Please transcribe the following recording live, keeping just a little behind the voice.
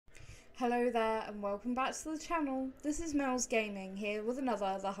Hello there and welcome back to the channel. This is Mel's Gaming here with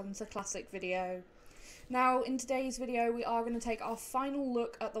another The Hunter Classic video. Now in today's video we are going to take our final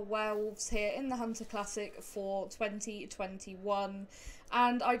look at the Werewolves here in the Hunter Classic for 2021,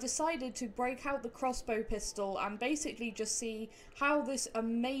 and I decided to break out the crossbow pistol and basically just see how this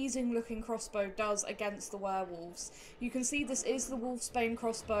amazing looking crossbow does against the werewolves. You can see this is the Wolfsbane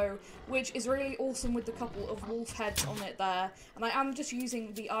crossbow, which is really awesome with the couple of wolf heads on it there, and I am just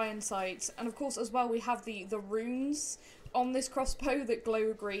using the iron sights, and of course as well we have the runes on this crossbow that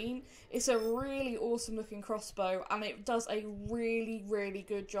glow green. It's a really awesome looking crossbow and it does a really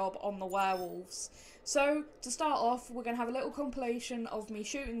good job on the werewolves. So to start off, we're going to have a little compilation of me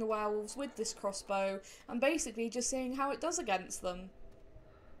shooting the werewolves with this crossbow and basically just seeing how it does against them.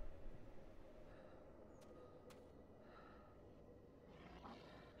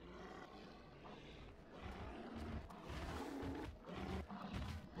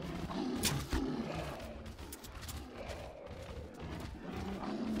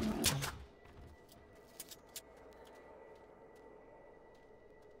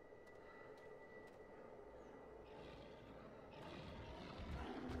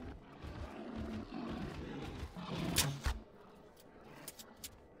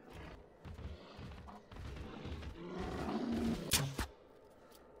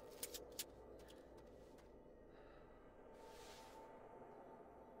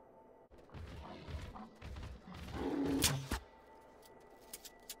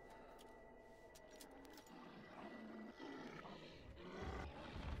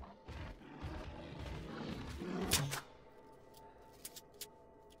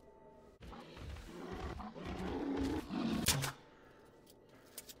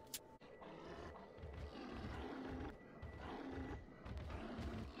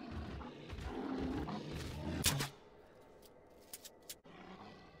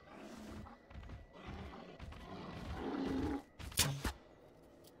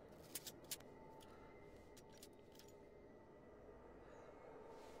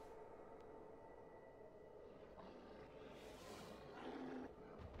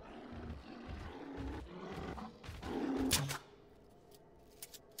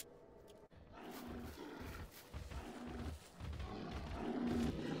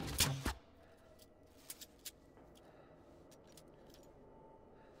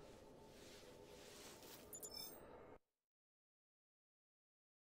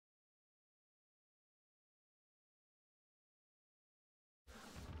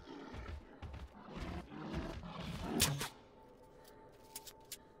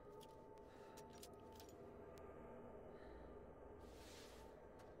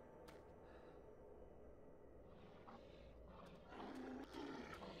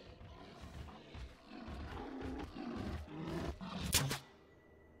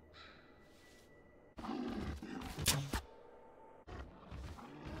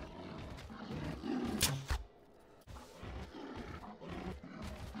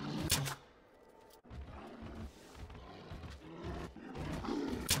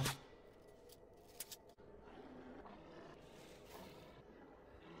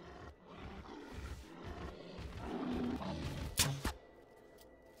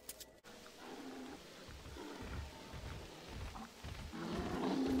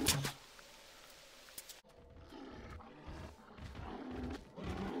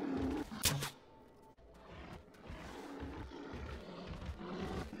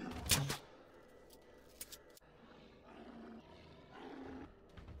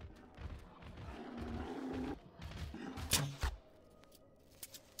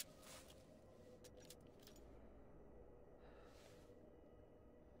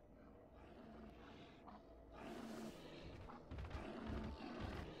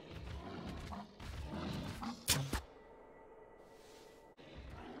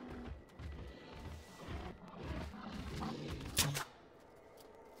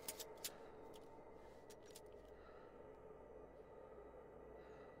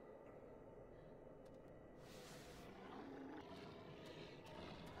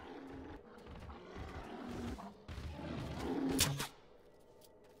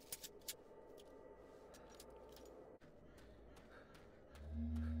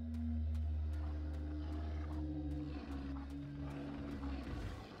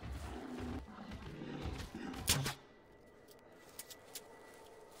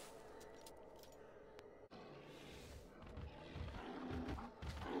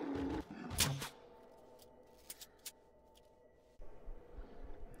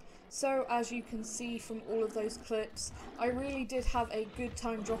 So as you can see from all of those clips, I really did have a good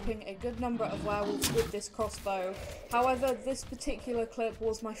time dropping a good number of werewolves with this crossbow. However, this particular clip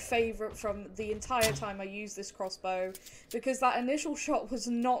was my favourite from the entire time I used this crossbow, because that initial shot was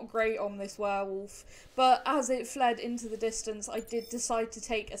not great on this werewolf, but as it fled into the distance I did decide to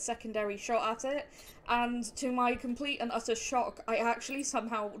take a secondary shot at it, and to my complete and utter shock I actually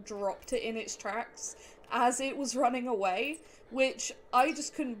somehow dropped it in its tracks as it was running away, which I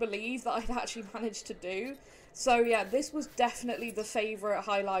just couldn't believe that I'd actually managed to do. So yeah, this was definitely the favourite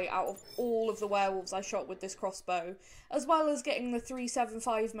highlight out of all of the werewolves I shot with this crossbow, as well as getting the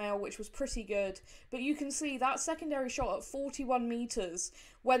 375 male, which was pretty good. But you can see that secondary shot at 41 metres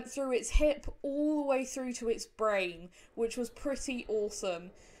went through its hip all the way through to its brain, which was pretty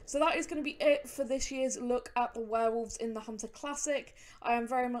awesome. So that is going to be it for this year's look at the werewolves in the Hunter Classic. I am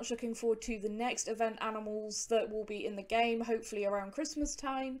very much looking forward to the next event animals that will be in the game, hopefully around Christmas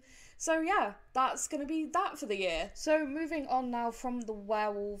time. So yeah, that's going to be that for the year. So moving on now from the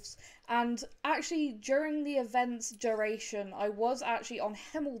werewolves, and actually during the event's duration I was actually on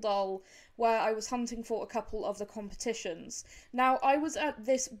Hemmeldal, where I was hunting for a couple of the competitions. Now I was at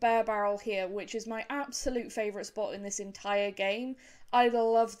this bear barrel here, which is my absolute favourite spot in this entire game. I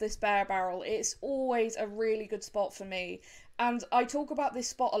love this bear barrel, it's always a really good spot for me. And I talk about this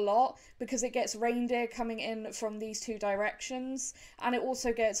spot a lot because it gets reindeer coming in from these two directions, and it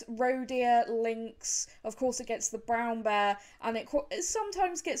also gets roe deer, lynx, of course it gets the brown bear, and it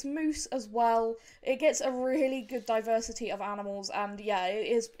sometimes gets moose as well. It gets a really good diversity of animals, and yeah,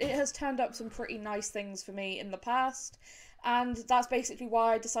 it has turned up some pretty nice things for me in the past. And that's basically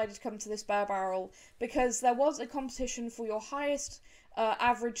why I decided to come to this bear barrel, because there was a competition for your highest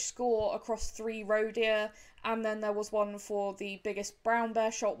average score across 3 roe deer, and then there was one for the biggest brown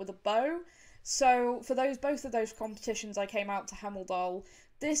bear shot with a bow. So for both of those competitions I came out to Hemmeldal.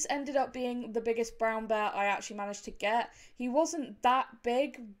 This ended up being the biggest brown bear I actually managed to get. He wasn't that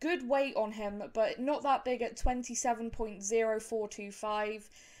big, good weight on him, but not that big at 27.0425.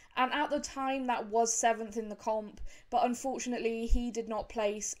 And at the time that was 7th in the comp, but unfortunately he did not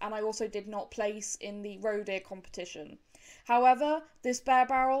place, and I also did not place in the roe deer competition. However, this bear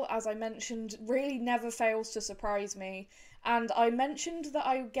barrel, as I mentioned, really never fails to surprise me, and I mentioned that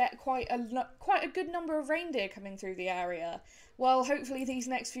I would get quite a good number of reindeer coming through the area. Well, hopefully these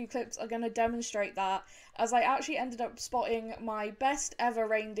next few clips are going to demonstrate that, as I actually ended up spotting my best ever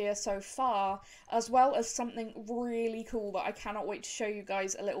reindeer so far, as well as something really cool that I cannot wait to show you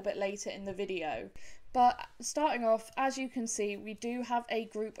guys a little bit later in the video. But starting off, as you can see, we do have a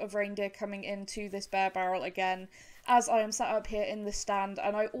group of reindeer coming into this bear barrel again, as I am sat up here in the stand,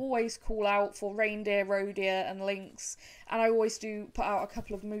 and I always call out for reindeer, roe deer and lynx, and I always do put out a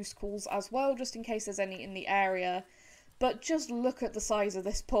couple of moose calls as well, just in case there's any in the area. But just look at the size of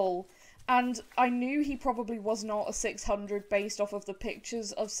this pull, and I knew he probably was not a 600 based off of the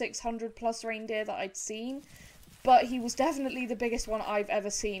pictures of 600 plus reindeer that I'd seen, but he was definitely the biggest one I've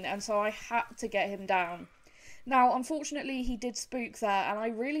ever seen, and so I had to get him down. Now, unfortunately, he did spook there, and I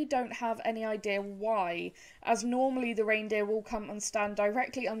really don't have any idea why, as normally the reindeer will come and stand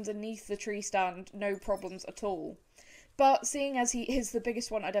directly underneath the tree stand, no problems at all. But seeing as he is the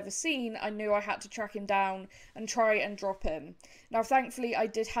biggest one I'd ever seen, I knew I had to track him down and try and drop him. Now, thankfully, I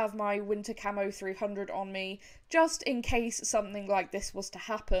did have my Winter Camo 300 on me, just in case something like this was to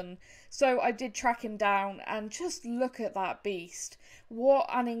happen. So I did track him down, and just look at that beast. What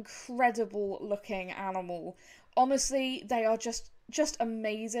an incredible looking animal. Honestly, they are just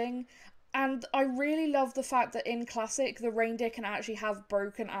amazing. And I really love the fact that in Classic, the reindeer can actually have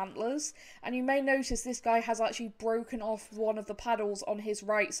broken antlers. And you may notice this guy has actually broken off one of the paddles on his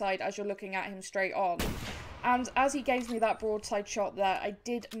right side as you're looking at him straight on. And as he gave me that broadside shot there, I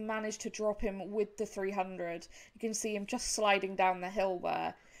did manage to drop him with the 300. You can see him just sliding down the hill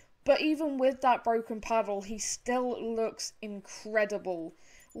there. But even with that broken paddle, he still looks incredible.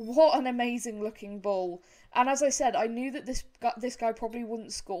 What an amazing looking bull. And as I said, I knew that this guy probably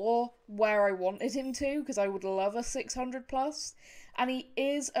wouldn't score where I wanted him to, because I would love a 600 plus. And he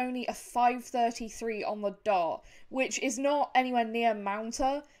is only a 533 on the dot, which is not anywhere near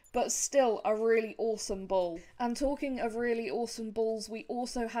mounter, but still a really awesome bull. And talking of really awesome bulls, we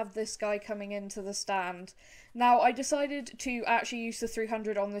also have this guy coming into the stand. Now, I decided to actually use the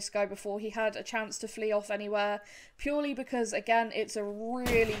 300 on this guy before he had a chance to flee off anywhere, purely because, again, it's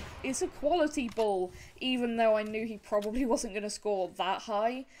a quality bull, even though I knew he probably wasn't going to score that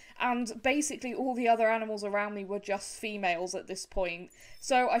high, and basically all the other animals around me were just females at this point,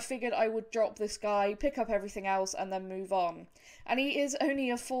 so I figured I would drop this guy, pick up everything else, and then move on. And he is only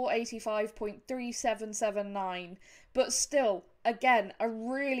a 485.3779, but still, again, a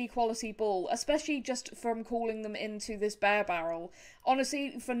really quality bull, especially just from calling them into this bear barrel.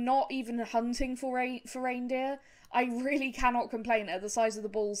 Honestly, for not even hunting for reindeer, I really cannot complain at the size of the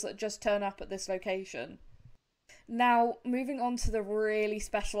bulls that just turn up at this location. Now, moving on to the really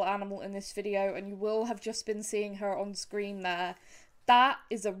special animal in this video, and you will have just been seeing her on screen there. That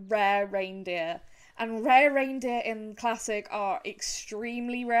is a rare reindeer. And rare reindeer in Classic are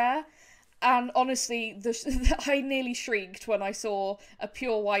extremely rare. And honestly, I nearly shrieked when I saw a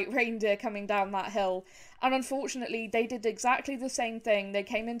pure white reindeer coming down that hill. And unfortunately, they did exactly the same thing. They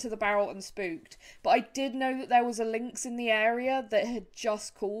came into the barrel and spooked. But I did know that there was a lynx in the area that had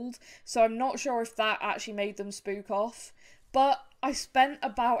just called, so I'm not sure if that actually made them spook off. But I spent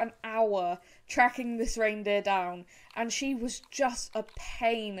about an hour tracking this reindeer down, and she was just a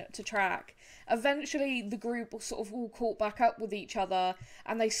pain to track. Eventually, the group sort of all caught back up with each other,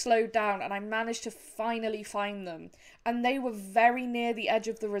 and they slowed down, and I managed to finally find them. And they were very near the edge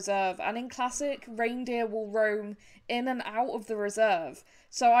of the reserve, and in Classic, reindeer will roam in and out of the reserve.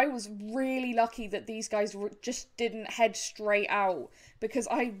 So I was really lucky that these guys just didn't head straight out, because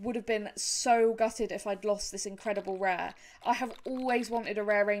I would have been so gutted if I'd lost this incredible rare. I have always wanted a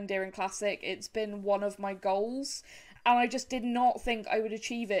rare reindeer in Classic. It's been one of my goals. And I just did not think I would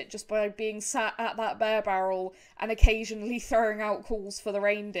achieve it just by being sat at that bear barrel and occasionally throwing out calls for the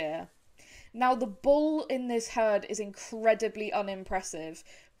reindeer. Now, the bull in this herd is incredibly unimpressive,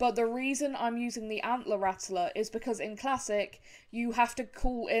 but the reason I'm using the antler rattler is because in Classic, you have to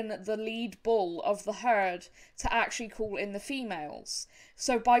call in the lead bull of the herd to actually call in the females.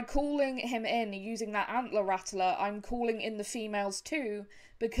 So by calling him in using that antler rattler, I'm calling in the females too,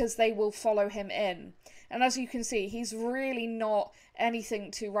 because they will follow him in. And as you can see, he's really not anything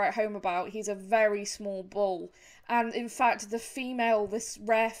to write home about. He's a very small bull. And in fact, the female, this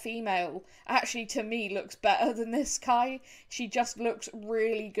rare female, actually to me looks better than this guy. She just looks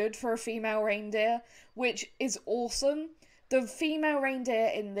really good for a female reindeer, which is awesome. The female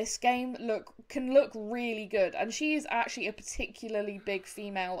reindeer in this game can look really good, and she is actually a particularly big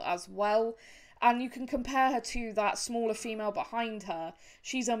female as well. And you can compare her to that smaller female behind her.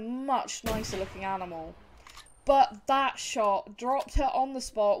 She's a much nicer looking animal. But that shot dropped her on the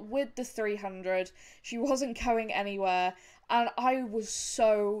spot with the 300. She wasn't going anywhere, and I was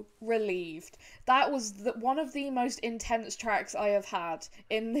so relieved. That was one of the most intense tracks I have had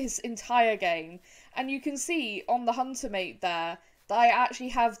in this entire game. And you can see on the hunter mate there that I actually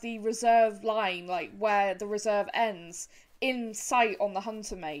have the reserve line, like where the reserve ends, in sight on the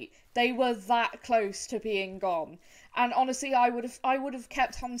hunter mate. They were that close to being gone. And honestly, I would have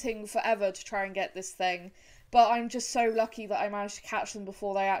kept hunting forever to try and get this thing. But I'm just so lucky that I managed to catch them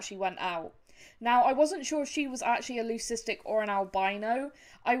before they actually went out. Now, I wasn't sure if she was actually a leucistic or an albino.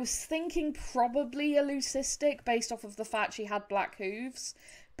 I was thinking probably a leucistic based off of the fact she had black hooves.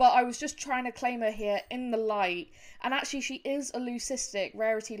 But I was just trying to claim her here in the light. And actually, she is a leucistic,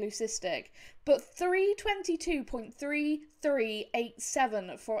 rarity leucistic. But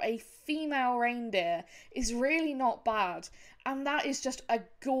 322.3387 for a female reindeer is really not bad. And that is just a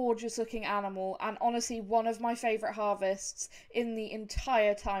gorgeous looking animal, and honestly one of my favourite harvests in the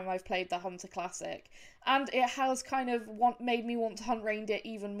entire time I've played the Hunter Classic. And it has kind of made me want to hunt reindeer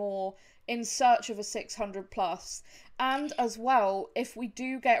even more in search of a 600 plus. And as well, if we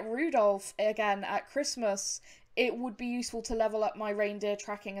do get Rudolph again at Christmas, it would be useful to level up my reindeer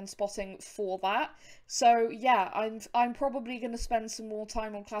tracking and spotting for that. So yeah, I'm probably going to spend some more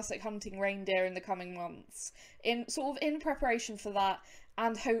time on Classic hunting reindeer in the coming months, in preparation for that,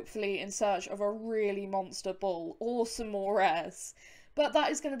 and hopefully in search of a really monster bull or some more rares. But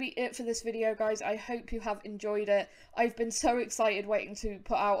that is going to be it for this video, guys. I hope you have enjoyed it. I've been so excited waiting to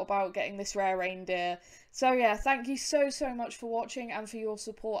put out about getting this rare reindeer. So yeah, thank you so much for watching and for your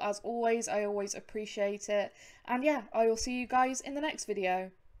support as always. I always appreciate it. And yeah, I will see you guys in the next video.